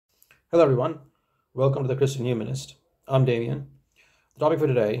Hello everyone, welcome to the Christian Humanist. I'm Damien. The topic for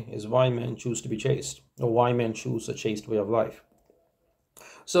today is why men choose to be chaste, or why men choose a chaste way of life.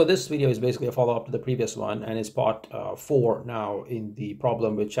 So this video is basically a follow-up to the previous one, and it's part 4 now in the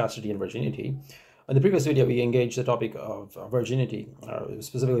problem with chastity and virginity. In the previous video, we engaged the topic of virginity,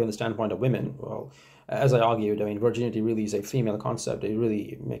 specifically on the standpoint of women. Well, as I argued, I mean, virginity really is a female concept. It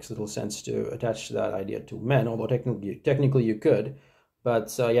really makes little sense to attach that idea to men, although technically you could.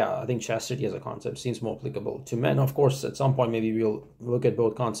 But yeah, I think chastity as a concept seems more applicable to men. Of course, at some point, maybe we'll look at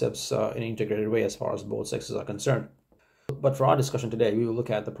both concepts in an integrated way as far as both sexes are concerned. But for our discussion today, we will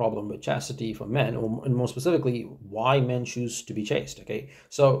look at the problem with chastity for men, and more specifically, why men choose to be chaste. Okay,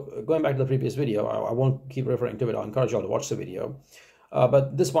 so going back to the previous video, I won't keep referring to it. I'll encourage you all to watch the video.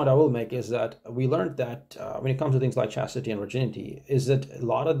 But this point I will make is that we learned that when it comes to things like chastity and virginity, is that a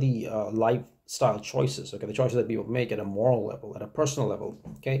lot of the lifestyle choices, okay, the choices that people make at a moral level, at a personal level,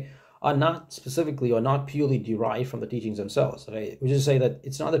 okay, are not specifically or not purely derived from the teachings themselves. Okay, which is to say that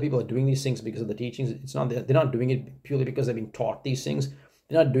it's not that people are doing these things because of the teachings. It's not that they're not doing it purely because they've been taught these things.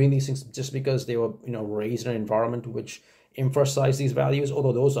 They're not doing these things just because they were raised in an environment which emphasize these values.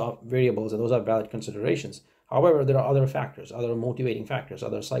 Although those are variables and those are valid considerations. However, there are other factors, other motivating factors,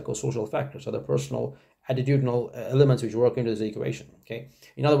 other psychosocial factors, other personal attitudinal elements which work into this equation. Okay,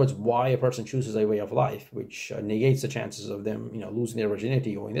 in other words, why a person chooses a way of life which negates the chances of them, losing their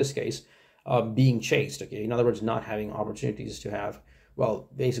virginity, or in this case, being chaste. Okay, in other words, not having opportunities to have, well,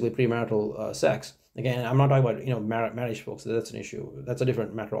 basically premarital sex. Again, I'm not talking about marriage, folks. That's an issue. That's a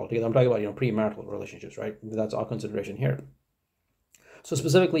different matter altogether. I'm talking about premarital relationships, right? That's our consideration here. So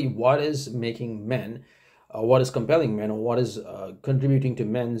specifically, what is making men? What is compelling men, or what is contributing to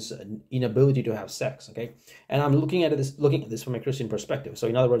men's inability to have sex? Okay, and I'm looking at this from a Christian perspective. So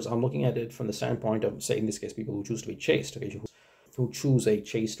in other words, I'm looking at it from the standpoint of, say, in this case, people who choose to be chaste. Okay, who choose a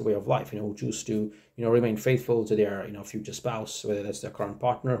chaste way of life, who choose to remain faithful to their future spouse, whether that's their current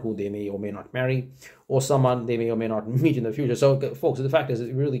partner who they may or may not marry, or someone they may or may not meet in the future. So folks, the fact is,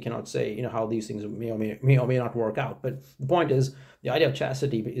 we really cannot say how these things may or may not work out. But the point is, the idea of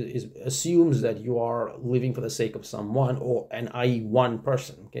chastity assumes that you are living for the sake of someone, or i.e. one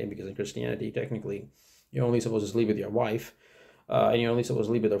person. Okay, because in Christianity, technically, you're only supposed to live with your wife. And you're only supposed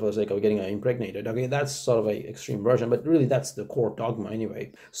to leave it there for the sake of getting impregnated. Okay, that's sort of an extreme version, but really that's the core dogma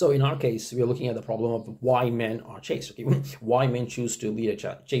anyway. So in our case, we're looking at the problem of why men are chaste. Okay, why men choose to lead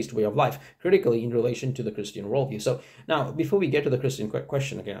a chaste way of life, critically in relation to the Christian worldview. So now, before we get to the Christian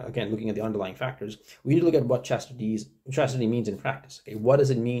question, again looking at the underlying factors, we need to look at what chastity means in practice. Okay, what does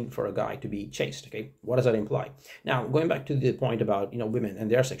it mean for a guy to be chaste? Okay, what does that imply? Now, going back to the point about women and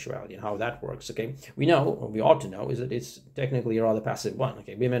their sexuality and how that works. Okay, we know, or we ought to know, is that it's technically a rather passive one.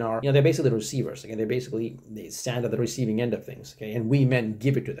 Okay, women are they're basically the receivers. Okay, they stand at the receiving end of things. Okay, and we men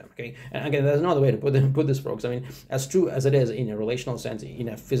give it to them. Okay, and again, there's another way to put this, folks. I mean, as true as it is in a relational sense, in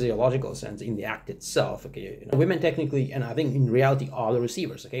a physiological sense, in the act itself. Okay, women technically, and I think in reality, are the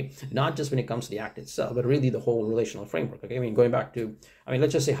receivers. Okay, not just when it comes to the act itself, but really the whole relational framework. Okay, I mean, going back to,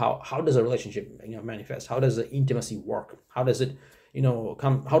 let's just say how does a relationship manifest? How does the intimacy work? How does it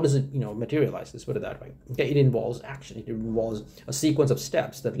how does it materialize? Let's put it that way. Okay, it involves action. It involves a sequence of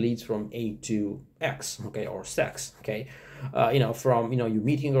steps that leads from A to X. Okay, or sex. Okay, from you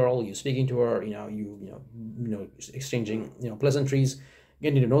meeting a girl, you speaking to her, exchanging pleasantries,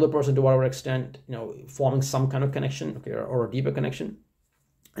 getting to know the person to whatever extent, forming some kind of connection, okay, or a deeper connection,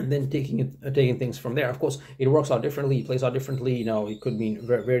 and then taking things from there. Of course, it works out differently, it plays out differently. It could mean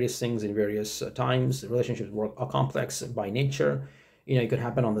various things in various times. Relationships are complex by nature. It could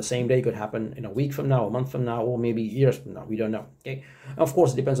happen on the same day, it could happen in a week from now, a month from now, or maybe years from now. We don't know. Okay. Of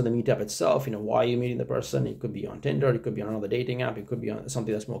course, it depends on the meetup itself. Why you're meeting the person. It could be on Tinder. It could be on another dating app. It could be on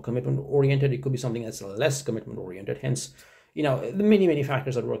something that's more commitment oriented. It could be something that's less commitment oriented. Hence, the many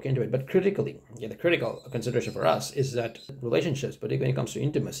factors that work into it. But critically, the critical consideration for us is that relationships, particularly when it comes to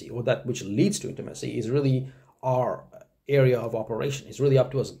intimacy, or that which leads to intimacy, is really our area of operation. It's really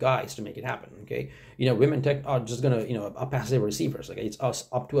up to us guys to make it happen. Okay, women are just gonna are passive receivers. Okay, it's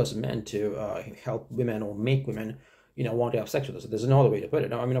up to us men to help women or make women want to have sex with us. There's no other way to put it.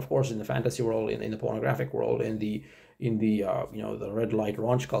 Now, of course, in the fantasy world, in the pornographic world, in the the red light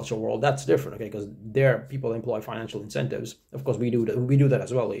raunch culture world, that's different. Okay, because there people employ financial incentives. Of course, we do that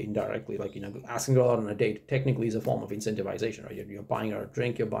as well indirectly. Like asking her out on a date technically is a form of incentivization. Right, you're buying her a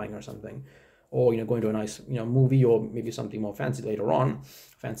drink, you're buying her something, or going to a nice movie, or maybe something more fancy later on,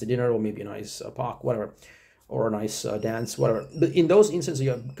 fancy dinner, or maybe a nice park, whatever, or a nice dance, whatever. But in those instances,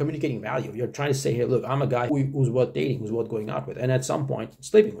 you're communicating value. You're trying to say, hey, look, I'm a guy who's worth dating, who's worth going out with, and at some point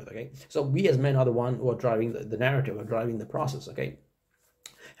sleeping with. Okay, so we as men are the one who are driving the narrative, or driving the process. Okay,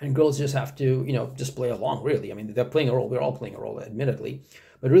 and girls just have to, just play along, really. I mean, they're playing a role. We're all playing a role, admittedly.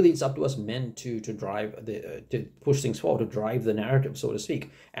 But really, it's up to us men to drive to push things forward, to drive the narrative, so to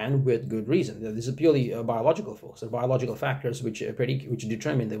speak, and with good reason. This is purely biological, folks. There biological factors which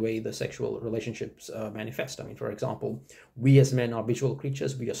determine the way the sexual relationships manifest. I mean, for example, we as men are visual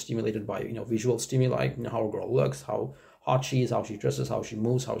creatures. We are stimulated by visual stimuli. How a girl looks, how hot she is, how she dresses, how she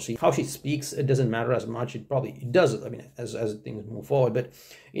moves, how she speaks. It doesn't matter as much. It does. I mean, as things move forward, but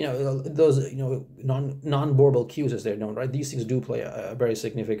those non-verbal cues, as they're known, right? These things do play a very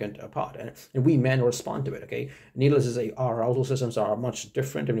significant part, and we men respond to it. Okay, needless to say, our arousal systems are much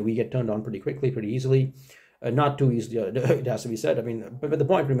different. I mean, we get turned on pretty quickly, pretty easily. Not too easily, it has to be said. I mean, but the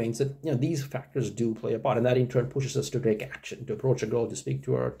point remains that these factors do play a part, and that in turn pushes us to take action, to approach a girl, to speak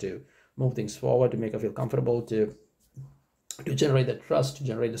to her, to move things forward, to make her feel comfortable, to generate that trust, to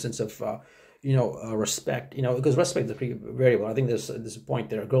generate a sense of respect, because respect is a pretty variable. I think there's a point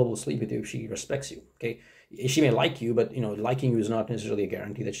there. A girl will sleep with you if she respects you. Okay, she may like you, but liking you is not necessarily a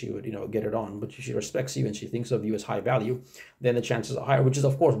guarantee that she would get it on. But if she respects you and she thinks of you as high value, then the chances are higher. Which is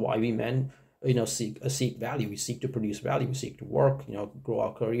of course why we men seek value. We seek to produce value. We seek to work, grow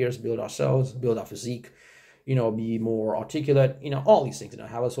our careers, build ourselves, build our physique, be more articulate, all these things,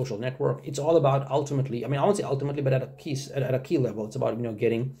 have a social network. It's all about ultimately, I mean, I won't say ultimately, but at a key level, it's about,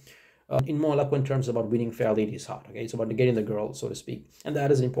 getting, in more eloquent terms, about winning fair lady's heart. Okay, it's about getting the girl, so to speak. And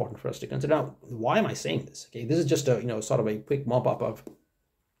that is important for us to consider. Now, why am I saying this? Okay, this is just a, sort of a quick mop-up of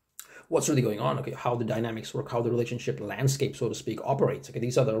what's really going on, okay, how the dynamics work, how the relationship landscape, so to speak, operates. Okay,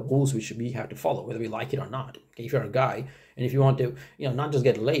 these are the rules we have to follow, whether we like it or not. Okay, if you're a guy and if you want to, not just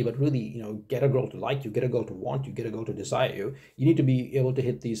get laid, but really, get a girl to like you, get a girl to want you, get a girl to desire you, you need to be able to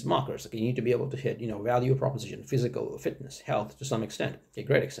hit these markers. Okay, you need to be able to hit, value proposition, physical fitness, health to some extent, okay,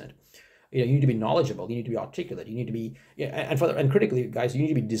 great extent. You need to be knowledgeable. You need to be articulate. You need to be, and critically, guys, you need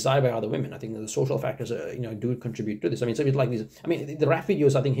to be desired by other women. I think the social factors, do contribute to this. I mean, so it's like these. I mean, the rap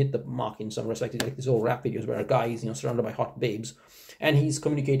videos, I think, hit the mark in some respects. Like these old rap videos where a guy is, surrounded by hot babes, and he's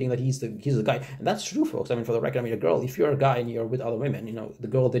communicating that he's the guy. And that's true, folks. I mean, for the record, I mean, a girl, if you're a guy and you're with other women, the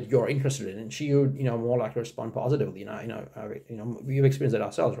girl that you're interested in, and she would, more likely to respond positively. We've experienced it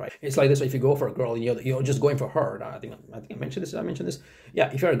ourselves, right? It's like this. If you go for a girl and you're just going for her, I think I mentioned this. Did I mention this? Yeah,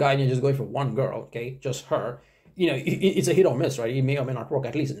 if you're a guy and you're just going for one girl, okay, just her, it's a hit or miss, right? It may or may not work.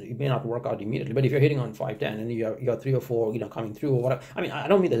 At least it may not work out immediately. But if you're hitting on 5, 10 and you got 3 or 4, coming through or whatever, I mean, I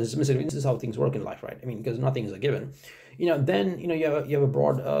don't mean that as dismissive. This is how things work in life, right? I mean, because nothing is a given. Then you have a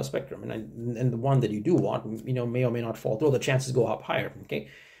broad spectrum, and the one that you do want, may or may not fall through. The chances go up higher, okay.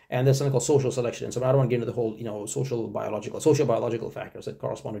 And there's something called social selection. So I don't want to get into the whole, social biological factors that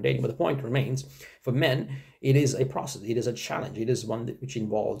correspond to dating. But the point remains, for men, it is a process. It is a challenge. It is one which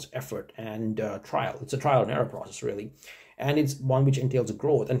involves effort and trial. It's a trial and error process, really. And it's one which entails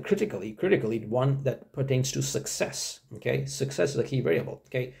growth. And critically, one that pertains to success, okay? Success is a key variable,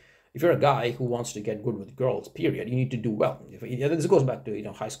 okay? If you're a guy who wants to get good with girls, period, you need to do well. This goes back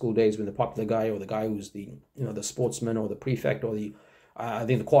to, high school days when the popular guy or the guy who's the, the sportsman or the prefect or the I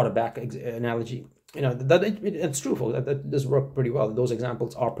think the quarterback analogy, it's true, folks. That does work pretty well. Those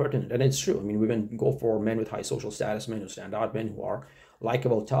examples are pertinent, and it's true. I mean, we can go for men with high social status, men who stand out, men who are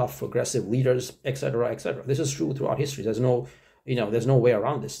likable, tough, progressive leaders, etc., etc. This is true throughout history. There's no way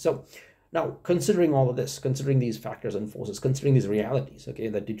around this. So now, considering all of this, considering these factors and forces, considering these realities, okay,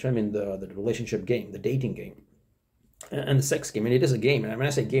 that determine the relationship game, the dating game, and the sex game, and it is a game. And when I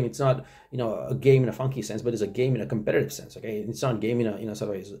say game, it's not a game in a funky sense, but it's a game in a competitive sense. Okay, it's not a game in a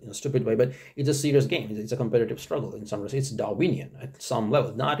sort of a stupid way, but it's a serious game. It's a competitive struggle in some respects. It's Darwinian at some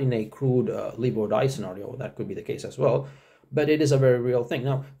level, not in a crude live or die scenario. That could be the case as well. But it is a very real thing.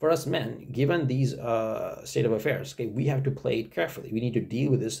 Now, for us men, given these state of affairs, okay, we have to play it carefully. We need to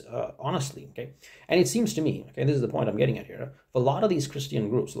deal with this honestly, okay? And it seems to me, okay, this is the point I'm getting at here, for a lot of these Christian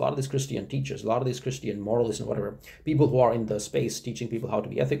groups, a lot of these Christian teachers, a lot of these Christian moralists and whatever, people who are in the space teaching people how to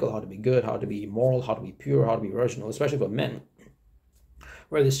be ethical, how to be good, how to be moral, how to be pure, how to be virginal, especially for men,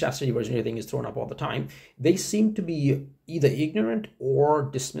 where this chastity virginity thing is thrown up all the time, they seem to be either ignorant or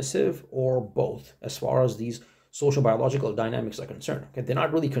dismissive or both as far as these social biological dynamics are concerned. Okay, they're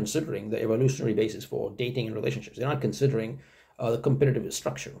not really considering the evolutionary basis for dating and relationships. They're not considering the competitive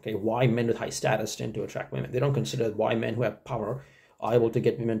structure. Okay, why men with high status tend to attract women. They don't consider why men who have power are able to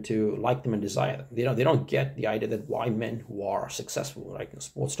get women to like them and desire them. They don't get the idea that why men who are successful, like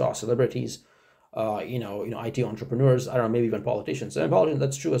sports stars, celebrities, IT entrepreneurs, I don't know, maybe even politicians. And politicians,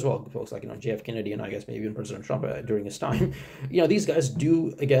 that's true as well. Folks like JF Kennedy and I guess maybe even President Trump during his time. These guys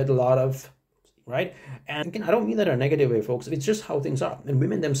do get a lot of right? And again, I don't mean that in a negative way, folks. It's just how things are. And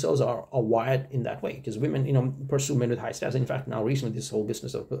women themselves are wired in that way, because women, pursue men with high status. In fact, now recently, this whole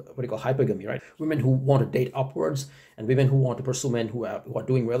business of what you call hypergamy, right? Women who want to date upwards and women who want to pursue men who are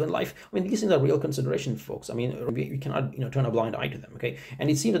doing well in life. I mean, these things are real consideration, folks. I mean, we cannot, turn a blind eye to them, okay? And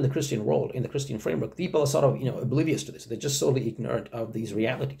it seems in the Christian world, in the Christian framework, people are sort of, oblivious to this. They're just solely ignorant of these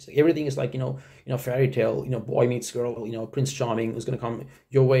realities. Everything is like, fairy tale, boy meets girl, Prince Charming who's going to come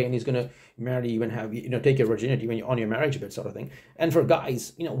your way and he's going to marry you and have, take your virginity when you're on your marriage bed, sort of thing. And for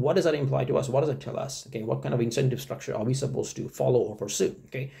guys, what does that imply to us? What does it tell us? Okay, what kind of incentive structure are we supposed to follow or pursue?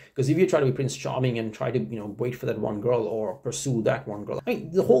 Okay, because if you try to be Prince Charming and try to, wait for that one girl or pursue that one girl, I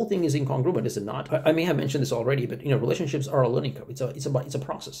mean, the whole thing is incongruent, is it not? I may have mentioned this already, but relationships are a learning curve. It's a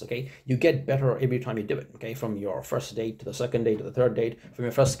process. Okay, you get better every time you do it. Okay, from your first date to the second date to the third date, from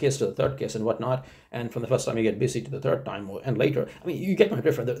your first kiss to the third kiss and whatnot, and from the first time you get busy to the third time and later. I mean, you get my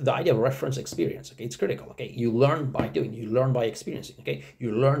drift. The idea of reference experience. Okay, it's critical. Okay, you learn by doing. You learn by experiencing. Okay,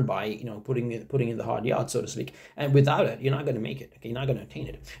 you learn by putting in the hard yards, so to speak. And without it, you're not going to make it. Okay, you're not going to attain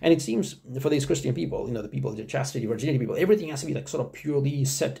it. And it seems for these Christian people, the people, the chastity, virginity people, everything has to be like sort of purely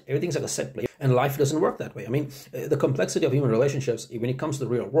set. Everything's like a set play. And life doesn't work that way. I mean, the complexity of human relationships, when it comes to the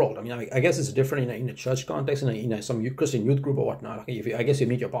real world, I mean, I guess it's different in a church context, in some Christian youth group or whatnot. Okay, I guess you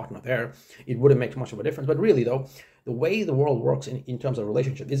meet your partner there, it wouldn't make much of a difference. But really, though, the way the world works in terms of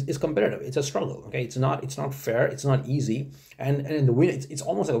relationship is competitive. It's a struggle. Okay, it's not fair. It's not easy. And in the winner, it's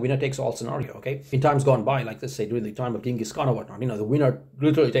almost like a winner takes all scenario. Okay, in times gone by, like let's say during the time of Genghis Khan or whatnot, the winner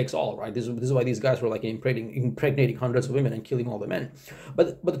literally takes all. Right. This is why these guys were like impregnating hundreds of women and killing all the men.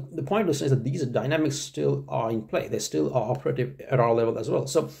 But the point is that these dynamics still are in play. They still are operative at our level as well.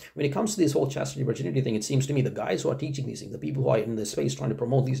 So when it comes to this whole chastity virginity thing, it seems to me the guys who are teaching these things, the people who are in the space trying to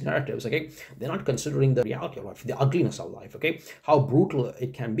promote these narratives, okay, they're not considering the reality of life, the ugliness of life, okay, how brutal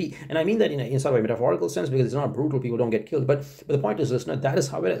it can be. And I mean that in sort of a metaphorical sense, because it's not brutal, people don't get killed, but the point is, listener, that is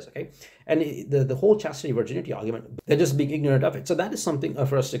how it is, okay. And the whole chastity virginity argument, they're just being ignorant of it. So that is something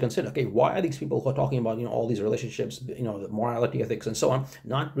for us to consider. Okay, why are these people who are talking about all these relationships, the morality, ethics, and so on,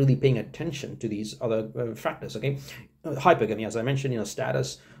 not really paying attention to these other factors? Okay, hypergamy, as I mentioned,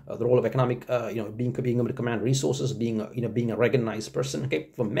 status, the role of economic, being able to command resources, being a recognized person.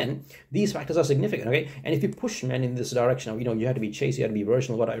 Okay, for men, these factors are significant. Okay, and if you push men in this direction of you have to be chaste, you have to be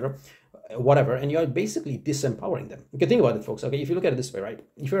virginal, whatever, and you're basically disempowering them. Okay, think about it, folks. Okay, if you look at it this way, right?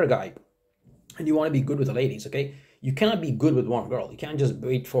 If you're a guy and you want to be good with the ladies, okay, you cannot be good with one girl. You can't just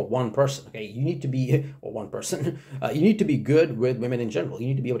wait for one person, okay? You need to be, or one person, you need to be good with women in general. You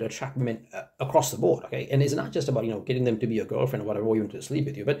need to be able to attract women across the board, okay? And it's not just about, getting them to be your girlfriend or whatever, or even to sleep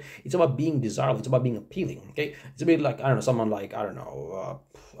with you, but it's about being desirable. It's about being appealing, okay? It's a bit like, I don't know, someone like, I don't know,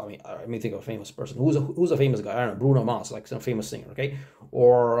 I may think of a famous person. Who's a famous guy? I don't know, Bruno Mars, like some famous singer, okay?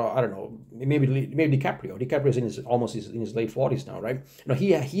 Or, I don't know, maybe DiCaprio. DiCaprio's in his late 40s now, right?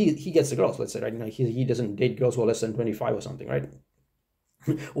 He gets the girls, let's say, right? He doesn't date girls who are less than 25 or something, right?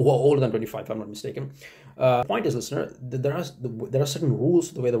 Or older than 25, if I'm not mistaken. Point is, listener, there are certain rules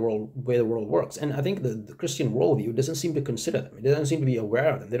to the way the world works, and I think the Christian worldview doesn't seem to consider them. It doesn't seem to be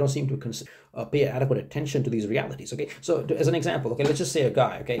aware of them. They don't seem to pay adequate attention to these realities. Okay, so as an example, okay, let's just say a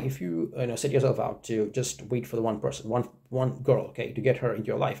guy. Okay, if you set yourself out to just wait for the one person, one girl, okay, to get her into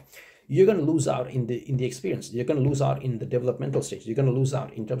your life, you're going to lose out in the experience. You're going to lose out in the developmental stage. You're going to lose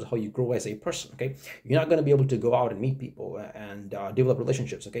out in terms of how you grow as a person, okay? You're not going to be able to go out and meet people and develop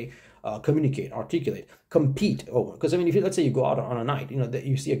relationships, okay? Communicate, articulate, compete. Oh, because I mean, let's say you go out on a night,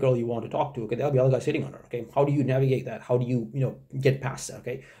 you see a girl you want to talk to, okay? There'll be other guys hitting on her, okay? How do you navigate that? How do you, get past that,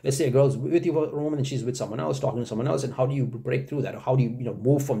 okay? Let's say a girl's with you for a moment and she's with someone else, talking to someone else, and how do you break through that? Or how do you,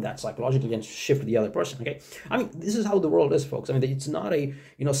 move from that psychologically and shift to the other person, okay? I mean, this is how the world is, folks. I mean, it's not a,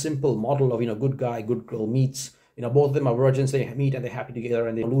 simple model of, good guy, good girl meets, both of them are virgins, they meet and they're happy together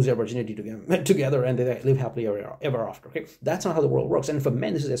and they lose their virginity together and they live happily ever after, okay? That's not how the world works. And for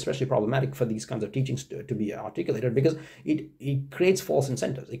men, this is especially problematic for these kinds of teachings to be articulated, because it creates false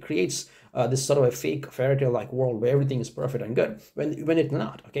incentives. It creates this sort of a fake fairy tale like world where everything is perfect and good when it's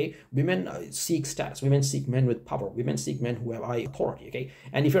not, okay? Women seek status. Women seek men with power. Women seek men who have high authority, okay?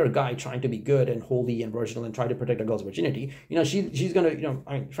 And if you're a guy trying to be good and holy and virginal and try to protect a girl's virginity, she's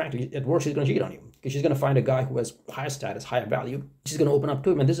gonna, frankly, at worst, she's gonna cheat on you. because she's going to find a guy who has higher status, higher value. She's going to open up to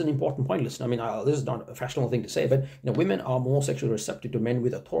him, and this is an important point. Listen, I mean, this is not a fashionable thing to say, but women are more sexually receptive to men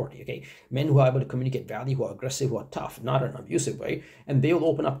with authority. Okay, men who are able to communicate value, who are aggressive, who are tough, not in an abusive way, and they will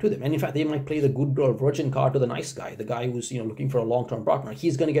open up to them. And in fact, they might play the good girl virgin card to the nice guy, the guy who's looking for a long-term partner.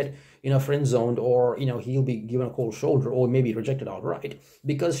 He's going to get friend zoned, or he'll be given a cold shoulder, or maybe rejected outright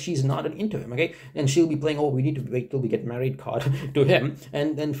because she's not into him. Okay, and she'll be playing, oh, we need to wait till we get married card to him,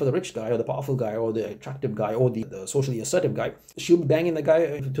 and then for the rich guy or the powerful guy or the attractive guy or the socially assertive guy, she'll be banging the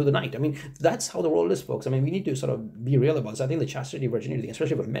guy to the night. I mean, that's how the world is, folks. I mean, we need to sort of be real about this. I think the chastity, virginity thing,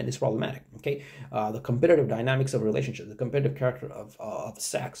 especially for men, is problematic. Okay, the competitive dynamics of relationships, the competitive character of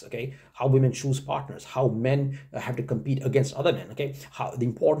sex. Okay, how women choose partners, how men have to compete against other men. Okay, how the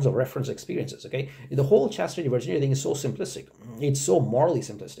importance of reference experiences. Okay, the whole chastity, virginity thing is so simplistic. It's so morally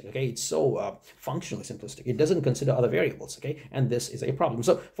simplistic. Okay, it's so functionally simplistic. It doesn't consider other variables. Okay, and this is a problem.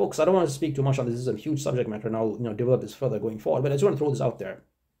 So, folks, I don't want to speak too much on this. This is a huge subject matter, and I'll develop this further going forward. But I just want to throw this out there.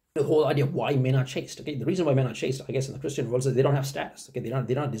 The whole idea of why men are chaste. Okay, the reason why men are chaste, I guess, in the Christian world is that they don't have status. Okay,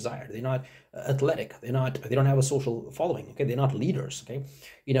 they're not desired. They're not athletic. They don't have a social following. Okay, they're not leaders. Okay,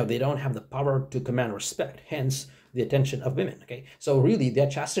 they don't have the power to command respect. Hence, the attention of women. Okay, so really their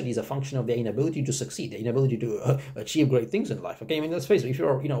chastity is a function of their inability to succeed, their inability to achieve great things in life. Okay, I mean, let's face it, if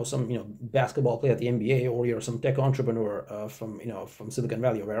you're some basketball player at the NBA, or you're some tech entrepreneur from Silicon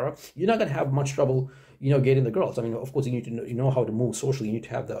Valley or wherever, you're not going to have much trouble getting the girls. I mean, of course, you need to know how to move socially. You need to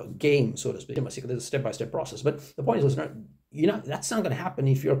have the game, so to speak. There's a step-by-step process, but the point is, listen, that's not going to happen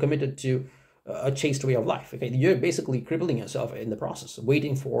if you're committed to a chaste way of life. Okay, you're basically crippling yourself in the process,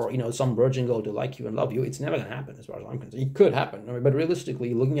 waiting for some virgin girl to like you and love you. It's never going to happen, as far as I'm concerned. It could happen, but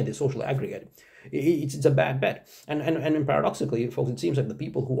realistically, looking at the social aggregate, it's a bad bet. And paradoxically, folks, it seems like the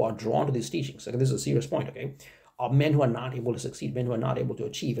people who are drawn to these teachings, this is a serious point, okay, are men who are not able to succeed, men who are not able to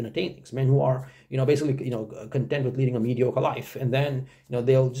achieve and attain things, men who are basically content with leading a mediocre life, and then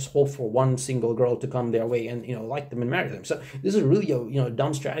they'll just hope for one single girl to come their way and like them and marry them. So this is really a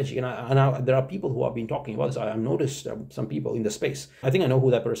dumb strategy, and there are people who have been talking about this. I've noticed some people in the space. I think I know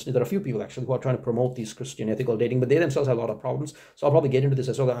who that person is. There are a few people actually who are trying to promote these Christian ethical dating, but they themselves have a lot of problems. So I'll probably get into this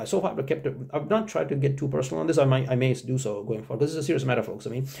as well. So far I've not tried to get too personal on this. I may do so going forward. This is a serious matter, folks.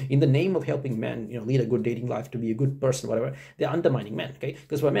 I mean, in the name of helping men lead a good dating life, to be a good person, whatever, they're undermining men. Okay,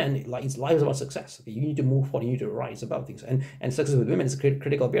 because for men, life is about success. Okay, you need to move forward, you need to rise above things, and success with women is a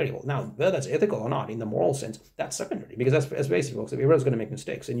critical variable. Now, whether that's ethical or not in the moral sense, that's secondary, because that's basic, folks. Everyone's going to make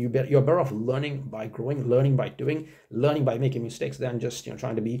mistakes, and you're better off learning by growing, learning by doing, learning by making mistakes, than just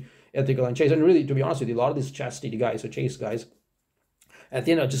trying to be ethical and chaste. And really, to be honest with you, a lot of these chastity guys or chaste guys, at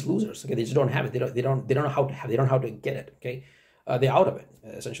the end, are just losers. Okay, they just don't have it. They don't know how to have. They don't know how to get it. Okay. They're out of it,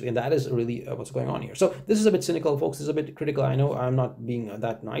 essentially, and that is really what's going on here. So this is a bit cynical, folks. This is a bit critical. I know I'm not being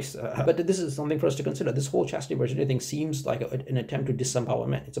that nice, but this is something for us to consider. This whole chastity virginity thing seems like an attempt to disempower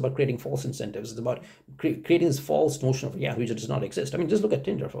men. It's about creating false incentives. It's about creating this false notion of reality which does not exist. I mean, just look at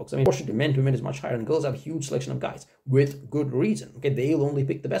Tinder, folks. I mean, proportion to men is much higher, and girls have a huge selection of guys with good reason. Okay, they'll only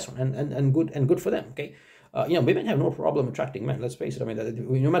pick the best one, and good for them. Okay. Women have no problem attracting men. Let's face it. I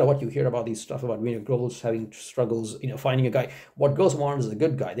mean, no matter what you hear about these stuff about girls having struggles, finding a guy, what girls want is a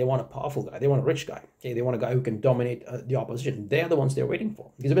good guy. They want a powerful guy. They want a rich guy. Okay, they want a guy who can dominate the opposition. They're the ones they're waiting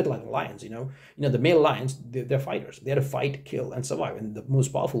for. It's a bit like lions. The male lions, they're fighters. They're to fight, kill, and survive. And the most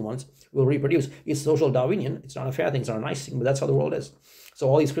powerful ones will reproduce. It's social Darwinian. It's not a fair thing. It's not a nice thing, but that's how the world is. So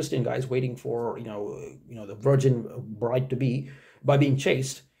all these Christian guys waiting for the virgin bride to be, by being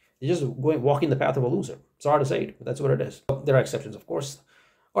chaste, they're just walking the path of a loser. It's hard to say it, but that's what it is. There are exceptions, of course.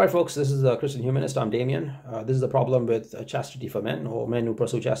 All right, folks, this is the Christian Humanist. I'm Damien. This is the problem with chastity for men, or men who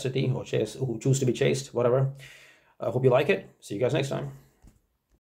pursue chastity, or who choose to be chaste, whatever. I hope you like it. See you guys next time.